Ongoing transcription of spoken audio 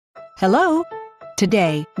Hello!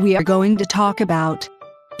 Today, we are going to talk about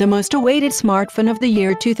the most awaited smartphone of the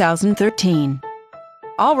year 2013.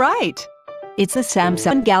 Alright! It's the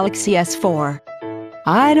Samsung Galaxy S4.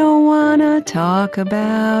 I don't wanna talk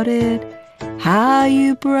about it, how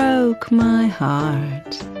you broke my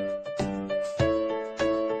heart.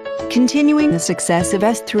 Continuing the success of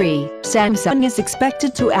S3, Samsung is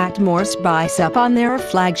expected to act more spice up on their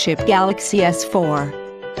flagship Galaxy S4.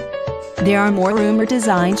 There are more rumored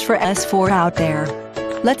designs for S4 out there.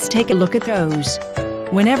 Let's take a look at those.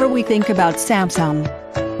 Whenever we think about Samsung,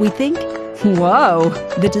 we think, whoa,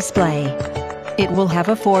 the display. It will have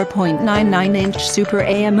a 4.99-inch Super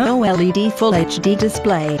AMOLED Full HD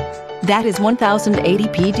display. That is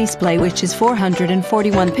 1080p display, which is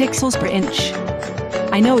 441 pixels per inch.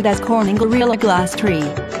 I know that's Corning Gorilla Glass 3.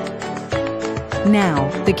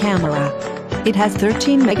 Now, the camera. It has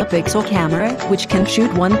 13-megapixel camera, which can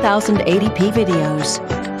shoot 1080p videos.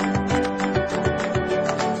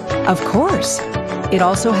 Of course! It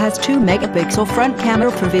also has 2-megapixel front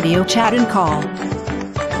camera for video chat and call.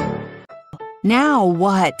 Now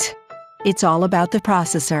what? It's all about the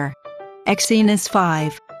processor. Exynos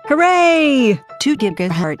 5. Hooray! 2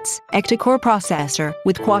 GHz octa-core processor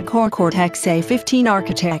with quad-core Cortex-A15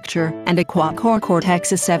 architecture and a quad-core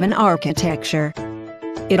Cortex-A7 architecture.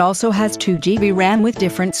 It also has 2 GB RAM with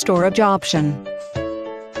different storage option.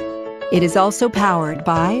 It is also powered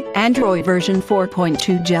by Android version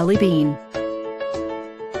 4.2 Jelly Bean.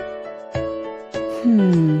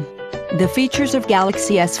 The features of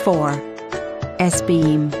Galaxy S4.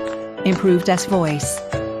 S-Beam. Improved S-Voice.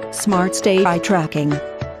 Smart Stay eye tracking.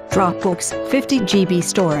 Dropbox 50 GB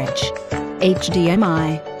storage.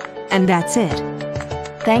 HDMI. And that's it.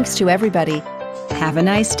 Thanks to everybody. Have a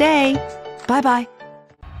nice day. Bye-bye.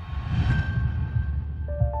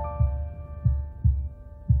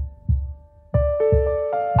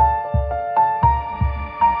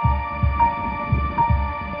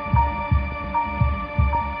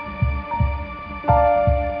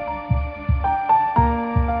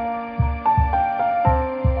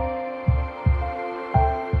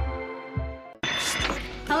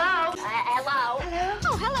 Hello.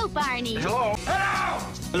 Oh, hello, Barney. Hello.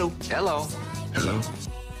 Hello. Hello. Hello.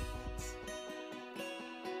 Hello.